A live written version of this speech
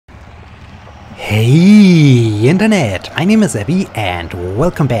Hey Internet, my name is Sebbi and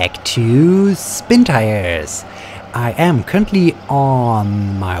welcome back to Spintires. I am currently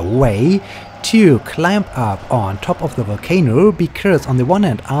on my way to climb up on top of the volcano because on the one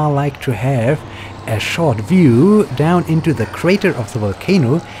hand I like to have a short view down into the crater of the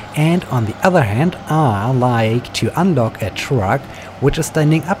volcano, and on the other hand I like to unlock a truck which is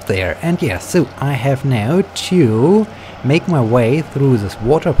standing up there. And yeah, so I have now to make my way through this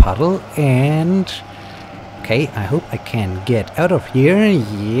water puddle, and okay, I hope I can get out of here.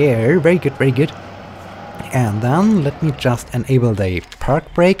 Yeah, very good, very good. And then let me just enable the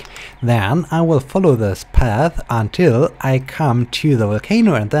park brake. Then I will follow this path until I come to the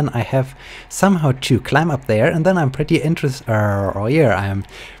volcano, and then I have somehow to climb up there. And then I'm pretty interested, I'm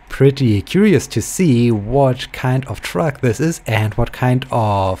pretty curious to see what kind of truck this is and what kind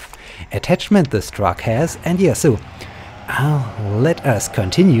of attachment this truck has. And yeah, so let us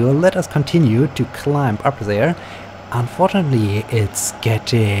continue to climb up there. Unfortunately, it's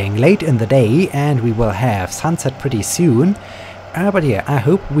getting late in the day and we will have sunset pretty soon. But yeah, I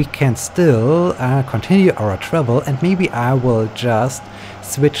hope we can still continue our travel, and maybe I will just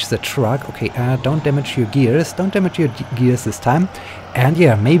switch the truck. Okay, don't damage your gears, this time. And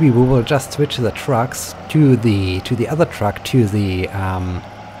yeah, maybe we will just switch the trucks to the other truck, to the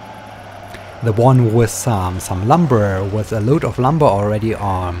one with some lumber, with a load of lumber already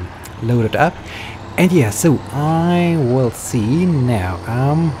loaded up. And yeah, so I will see now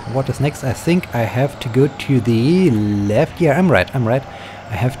what is next. I think I have to go to the left. Yeah, I'm right.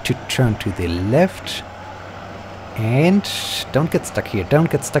 I have to turn to the left. And don't get stuck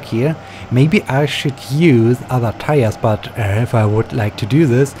here, Maybe I should use other tires, but if I would like to do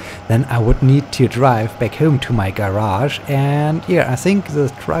this, then I would need to drive back home to my garage. And yeah, I think the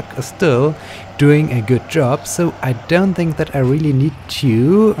truck is still doing a good job, so I don't think that I really need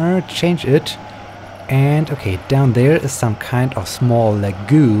to change it. And okay, down there is some kind of small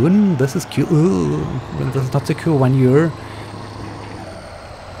lagoon. This is cool. Ooh, this is not so cool when you're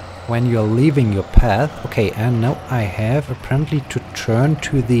leaving your path. Okay, and now I have apparently to turn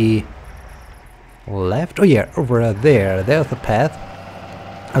to the left. Oh yeah, over there. There's the path.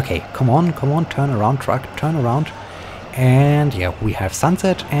 Okay, come on, turn around, truck, turn around. And yeah, we have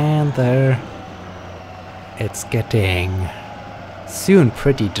sunset, and there it's getting soon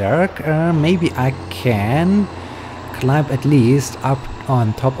pretty dark. Maybe I can climb at least up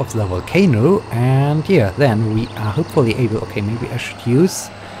on top of the volcano, and yeah, then we are hopefully able. Okay, maybe I should use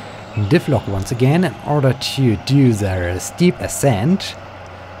div lock once again in order to do the steep ascent.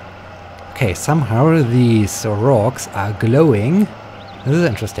 Okay, somehow these rocks are glowing. This is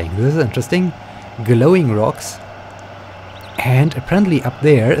interesting. Glowing rocks. And apparently up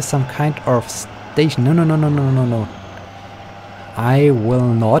there is some kind of station. No. I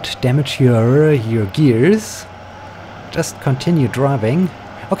will not damage your gears. Just continue driving.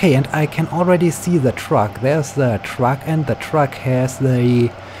 Okay, and I can already see the truck. There's the truck, and the truck has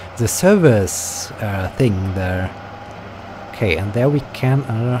the service thing there. Okay, and there we can.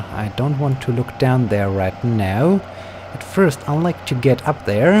 I don't want to look down there right now. At first, I'd like to get up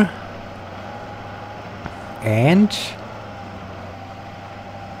there. And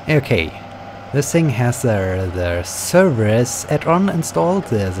okay. This thing has the service add-on installed,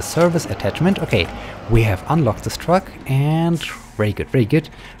 the service attachment. Okay, we have unlocked this truck, and very good.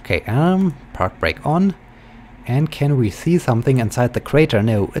 Okay, park brake on. And can we see something inside the crater?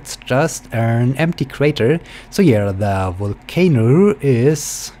 No, it's just an empty crater. So yeah, the volcano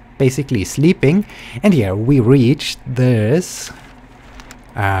is basically sleeping. And yeah, we reached this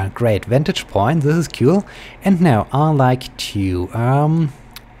great vantage point. This is cool. And now I like to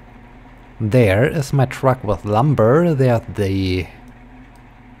there is my truck with lumber. There's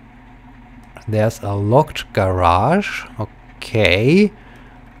a locked garage. Okay.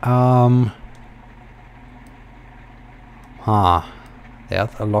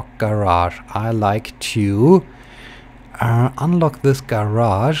 There's a locked garage. I like to unlock this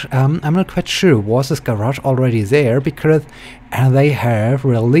garage. I'm not quite sure, was this garage already there, because they have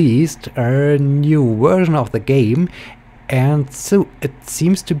released a new version of the game, and so it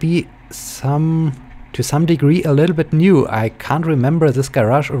seems to be to some degree a little bit new. I can't remember this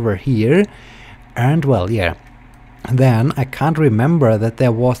garage over here, and well, yeah, then I can't remember that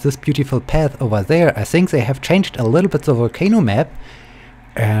there was this beautiful path over there. I think they have changed a little bit the volcano map,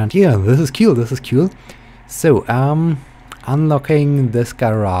 and yeah, this is cool. So unlocking this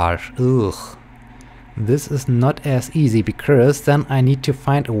garage. Ugh, this is not as easy, because then I need to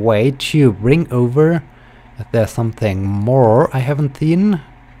find a way to bring over. If there's something more I haven't seen.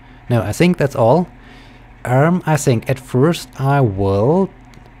 No, I think that's all. I think at first I will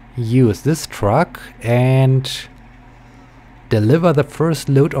use this truck and deliver the first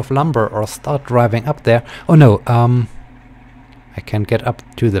load of lumber or start driving up there. Oh no, I can get up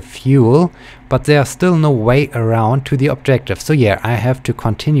to the fuel, but there's still no way around to the objective. So yeah, I have to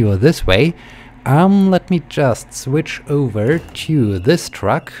continue this way. Let me just switch over to this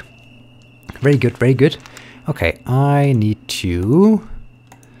truck. Very good, very good. Okay, I need to...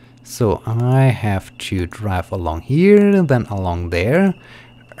 So I have to drive along here, then along there.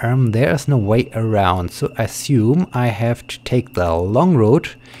 There's no way around, so I assume I have to take the long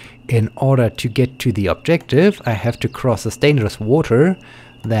road. In order to get to the objective, I have to cross this dangerous water,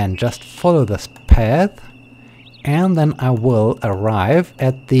 then just follow this path, and then I will arrive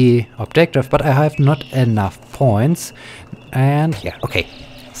at the objective, but I have not enough points. And yeah, okay,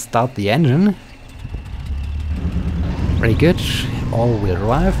 start the engine. Very good, all-wheel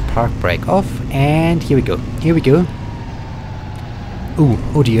drive, park brake off, and here we go, here we go. Ooh,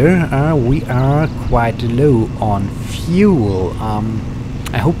 oh dear, we are quite low on fuel.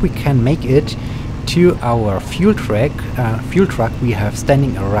 I hope we can make it to our fuel truck we have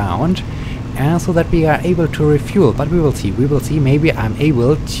standing around, and so that we are able to refuel. But we will see, maybe I'm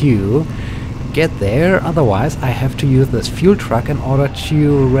able to get there. Otherwise I have to use this fuel truck in order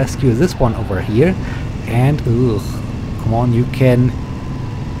to rescue this one over here. And ugh, come on, you can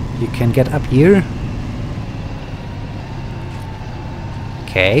get up here.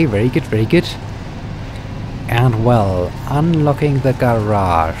 Okay, very good, very good. And well, unlocking the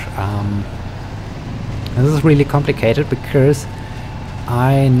garage. This is really complicated because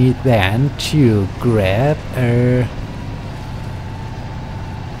I need then to grab a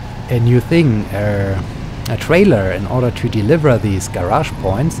new thing, a trailer, in order to deliver these garage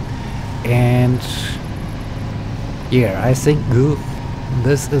points. And yeah, I think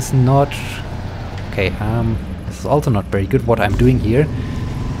this is not okay. This is also not very good what I'm doing here.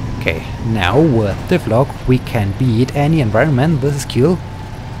 Okay, now with Divlog we can beat any environment. This is cool.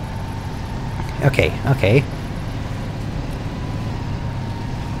 Okay, okay.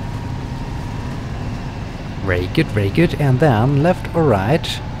 Very good, very good. And then left or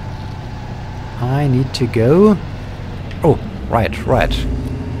right? I need to go... Oh, right, right.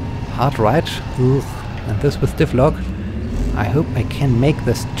 Hard right. Ugh. And this with Divlog. I hope I can make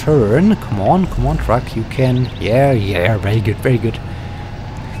this turn. Come on, truck. You can... Yeah, yeah, very good, very good.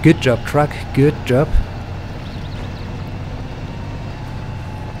 Good job, truck, good job.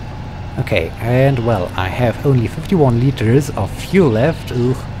 Okay, and well, I have only 51 liters of fuel left.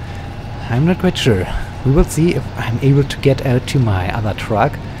 Ugh. I'm not quite sure. We will see if I'm able to get out to my other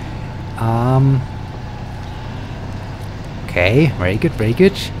truck. Okay, very good, very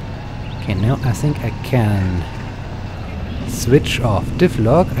good. Okay, now I think I can switch off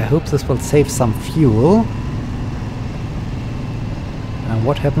Divlog. I hope this will save some fuel. And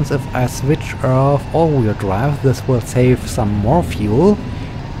what happens if I switch off all-wheel drive? This will save some more fuel,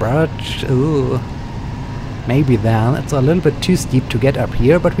 but maybe then it's a little bit too steep to get up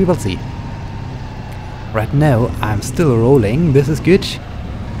here, but we will see. Right now I'm still rolling, this is good.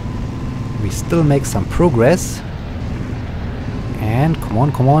 We still make some progress. And come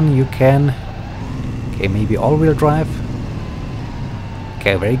on, you can... Okay, maybe all-wheel drive.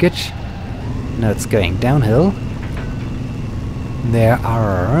 Okay, very good. Now it's going downhill. There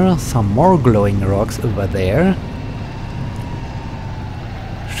are some more glowing rocks over there.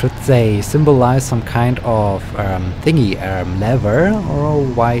 Should they symbolize some kind of thingy, lever, or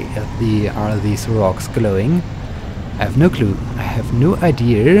why are these rocks glowing? I have no clue. I have no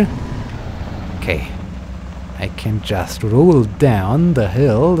idea. Okay, I can just roll down the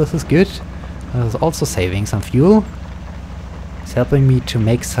hill. This is good. This is also saving some fuel. It's helping me to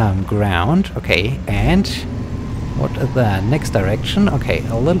make some ground. Okay, and what is the next direction? Okay,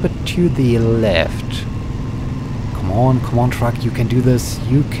 a little bit to the left. Come on, truck, you can do this.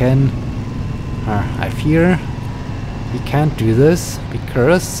 You can... I fear he can't do this,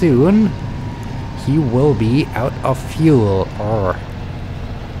 because soon he will be out of fuel. Or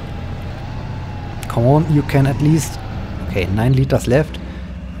come on, you can at least... Okay, 9 liters left.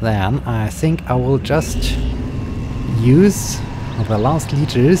 Then I think I will just use the last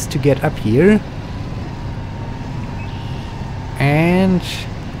liters to get up here. And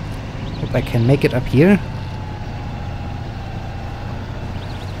hope I can make it up here.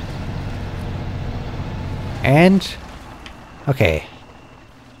 And okay.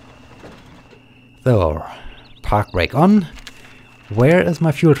 So, park brake on. Where is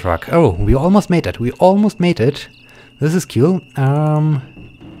my fuel truck? Oh, we almost made it. We almost made it. This is cool.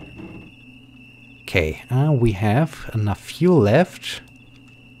 Okay, we have enough fuel left.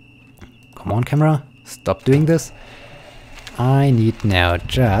 Come on, camera. Stop doing this. I need now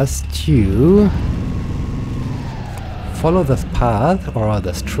just to follow this path or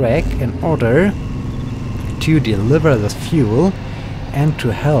this track in order to deliver this fuel and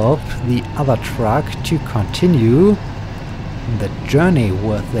to help the other truck to continue the journey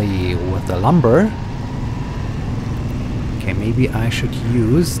with the lumber. Okay, maybe I should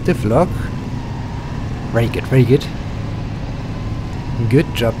use diff lock. Very good, very good.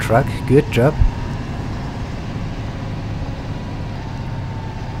 Good job, truck, good job.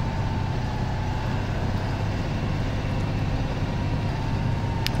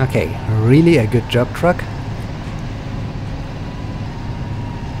 Okay, really a good job, truck.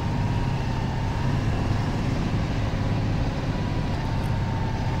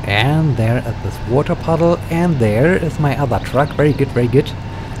 And there is this water puddle, and there is my other truck. Very good, very good.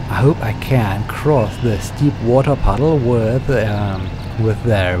 I hope I can cross this deep water puddle with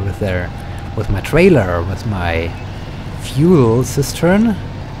my trailer, with my fuel cistern.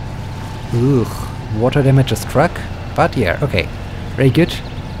 Ugh, water damages truck. But yeah, okay, very good.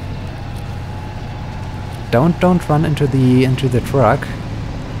 Don't run into the truck.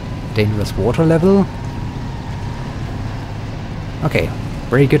 Dangerous water level. Okay,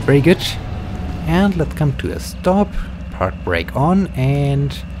 very good, very good. And let's come to a stop. Park brake on,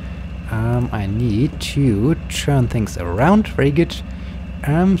 and I need to turn things around. Very good.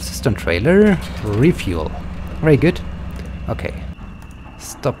 System trailer, refuel. Very good. Okay.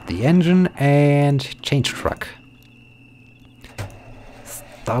 Stop the engine and change truck.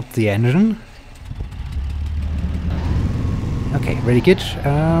 Stop the engine. Okay, very good.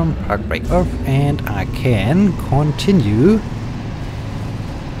 Park brake off, and I can continue.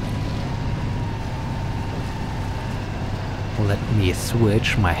 Let me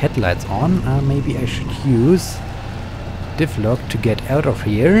switch my headlights on. Maybe I should use diff lock to get out of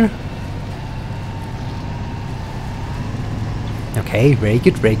here. Okay, very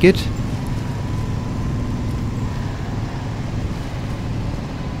good, very good.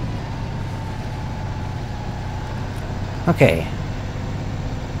 Okay.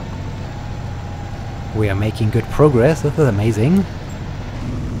 We are making good progress. This is amazing.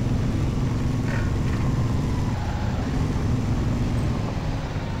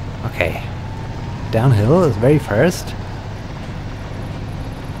 Okay. Downhill is very fast.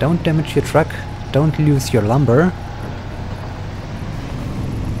 Don't damage your truck. Don't lose your lumber.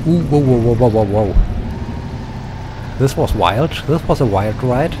 Ooh, whoa, whoa, whoa, whoa, whoa, whoa. This was wild. This was a wild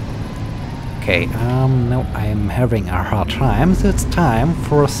ride. Okay, now I'm having a hard time, so it's time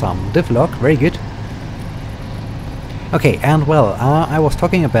for some diff lock. Very good. Okay, and well, I was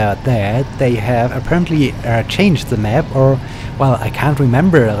talking about that they have apparently changed the map, or, well, I can't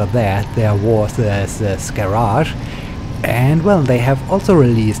remember that there was this garage. And, well, they have also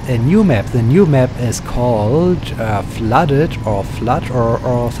released a new map. The new map is called Flooded, or Flood,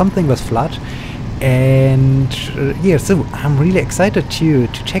 or something with Flood. And yeah, so I'm really excited to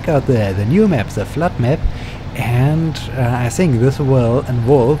check out the new map, the Flood map. And I think this will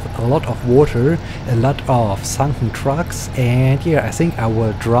involve a lot of water, a lot of sunken trucks, and yeah, I think I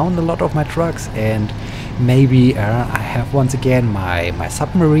will drown a lot of my trucks, and maybe I have once again my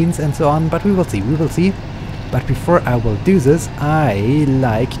submarines and so on, but we will see, we will see. But before I will do this, I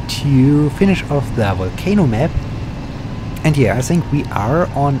like to finish off the Volcano map. And yeah, I think we are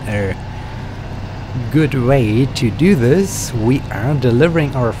on a good way to do this. We are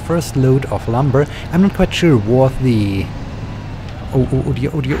delivering our first load of lumber. I'm not quite sure what the... Oh dear,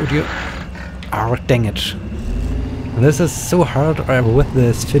 oh dear, oh dear. Oh, dang it. This is so hard with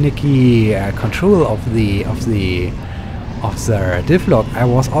this finicky control of the diff lock. I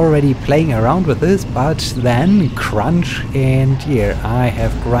was already playing around with this, but then crunch, and yeah, I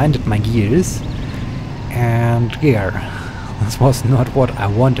have grinded my gears. And yeah, this was not what I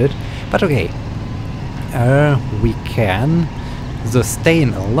wanted, but okay. We can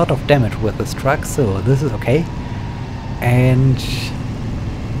sustain a lot of damage with this truck, so this is okay. And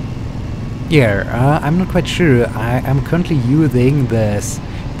yeah, I'm not quite sure. I'm currently using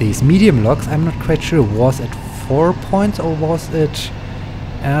these medium locks. I'm not quite sure, was it 4 points or was it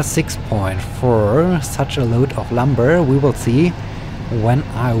 6 points for such a load of lumber? We will see when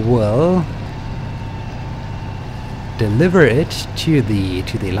I will deliver it to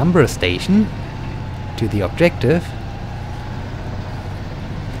the lumber station, to the objective.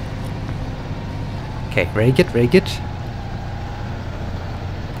 Okay, very good, very good.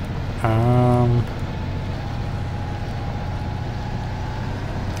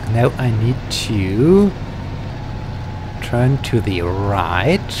 Now I need to turn to the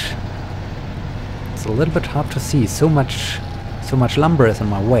right. It's a little bit hard to see. So much lumber is in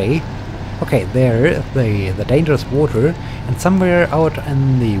my way. Okay, there, the dangerous water, and somewhere out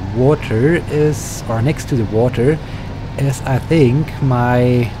in the water is, or next to the water, is I think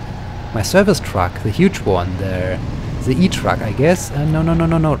my service truck, the huge one, the E-truck, I guess. No, no, no,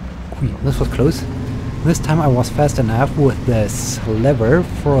 no, no. This was close. This time I was fast enough with this lever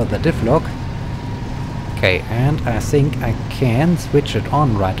for the diff lock. Okay, and I think I can switch it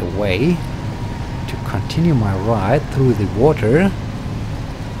on right away to continue my ride through the water.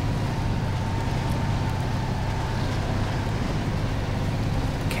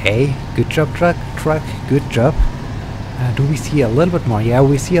 Okay, good job truck, good job. Do we see a little bit more? Yeah,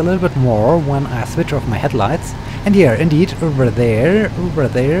 we see a little bit more when I switch off my headlights. And here, indeed, over there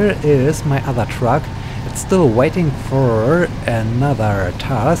is my other truck. It's still waiting for another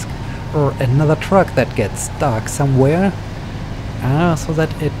task or another truck that gets stuck somewhere, so that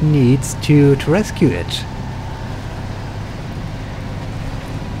it needs to rescue it.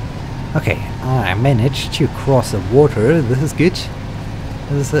 Okay, I managed to cross the water. This is good.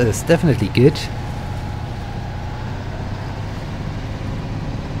 This is definitely good.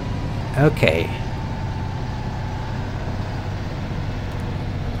 Okay.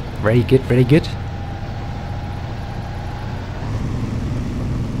 Very good, very good.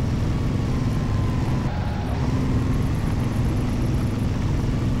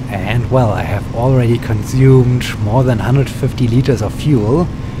 And well, I have already consumed more than 150 liters of fuel.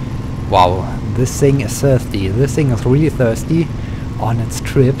 Wow, this thing is thirsty. This thing is really thirsty on its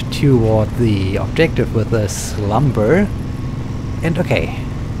trip toward the objective with this lumber. And okay.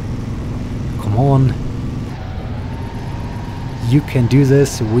 Come on. You can do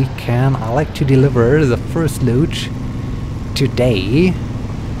this, we can. I like to deliver the first load today.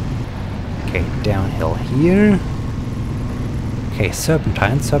 Okay, downhill here. Okay,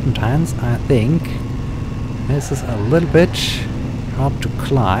 serpentines, I think. This is a little bit hard to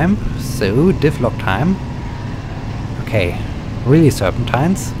climb, so diff lock time. Okay, really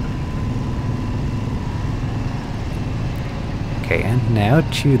serpentines. Okay, and now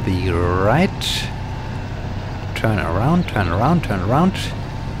to the right. Turn around, turn around, turn around.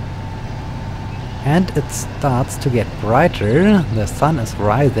 And it starts to get brighter. The sun is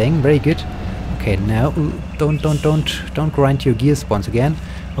rising, very good. Okay, now don't grind your gears once again.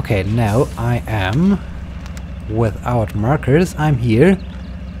 Okay, now I am without markers. I'm here.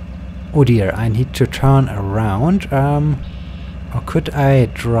 Oh dear, I need to turn around. Or could I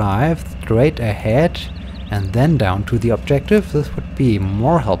drive straight ahead and then down to the objective? This would be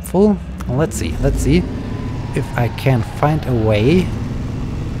more helpful. Let's see if I can find a way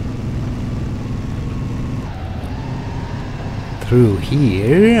through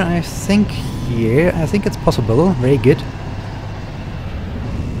here. I think it's possible. Very good.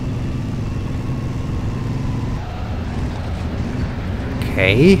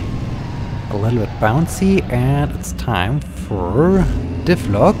 Okay, a little bit bouncy, and it's time for diff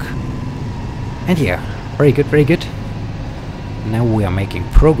lock. And yeah, very good, very good. Now we are making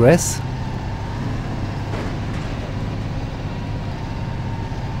progress.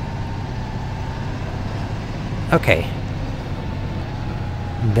 Okay.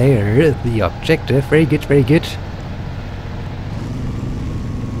 There is the objective. Very good, very good.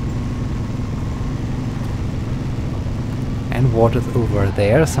 And what is over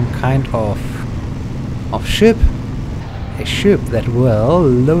there? Some kind of ship. A ship that will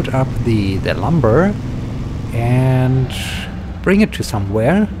load up the lumber and bring it to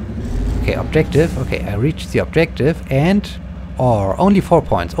somewhere. Okay, objective. Okay, I reached the objective and... or only 4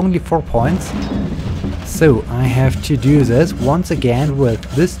 points. Only 4 points. So I have to do this once again with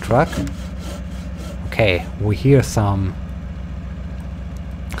this truck. Okay, we hear some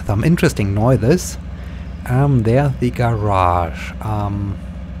interesting noises. There's the garage.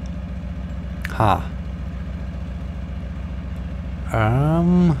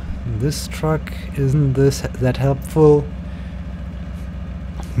 This truck isn't that helpful.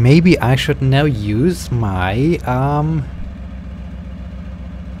 Maybe I should now use my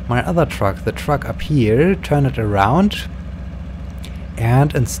my other truck, the truck up here, turn it around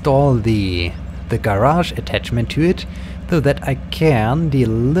and install the garage attachment to it, so that I can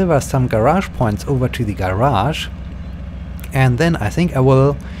deliver some garage points over to the garage. And then I think I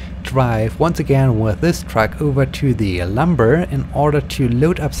will drive once again with this truck over to the lumber in order to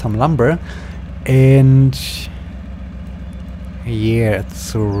load up some lumber. And yeah,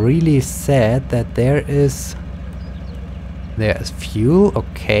 it's really sad that there is fuel.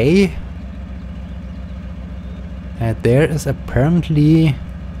 Okay, and there is apparently,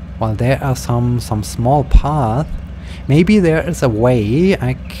 well, there are some small paths. Maybe there is a way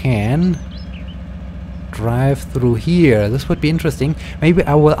I can drive through here. This would be interesting. Maybe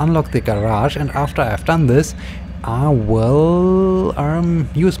I will unlock the garage, and after I've done this, I will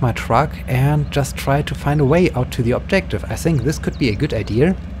use my truck and just try to find a way out to the objective. I think this could be a good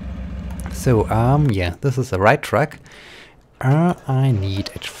idea. So, yeah, this is the right truck. I need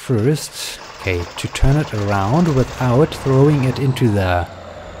at first, okay, to turn it around without throwing it into the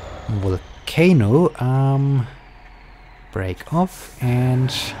volcano. Break off and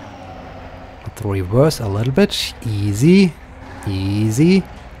the reverse a little bit. Easy, easy,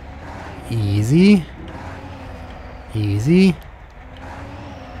 easy, easy,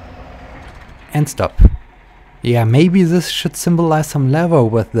 and stop. Yeah, maybe this should symbolize some lava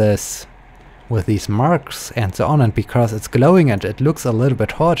with this, with these marks and so on, and because it's glowing and it looks a little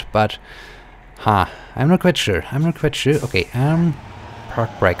bit hot, but I'm not quite sure. Okay, park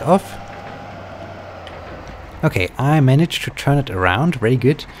brake off. Okay, I managed to turn it around, very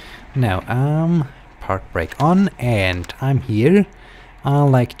good. Now, park brake on, and I'm here. I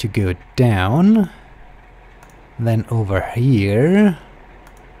like to go down, then over here,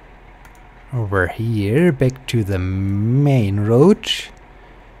 back to the main road,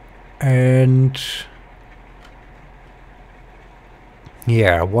 and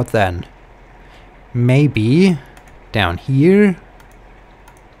yeah, what then? Maybe down here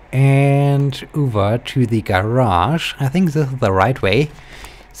and over to the garage. I think this is the right way.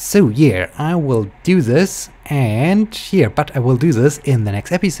 So yeah, I will do this, and here, but I will do this in the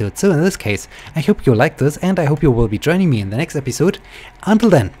next episode. So in this case, I hope you like this, and I hope you will be joining me in the next episode. Until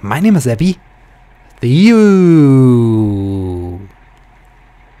then, my name is Sebbi. See you!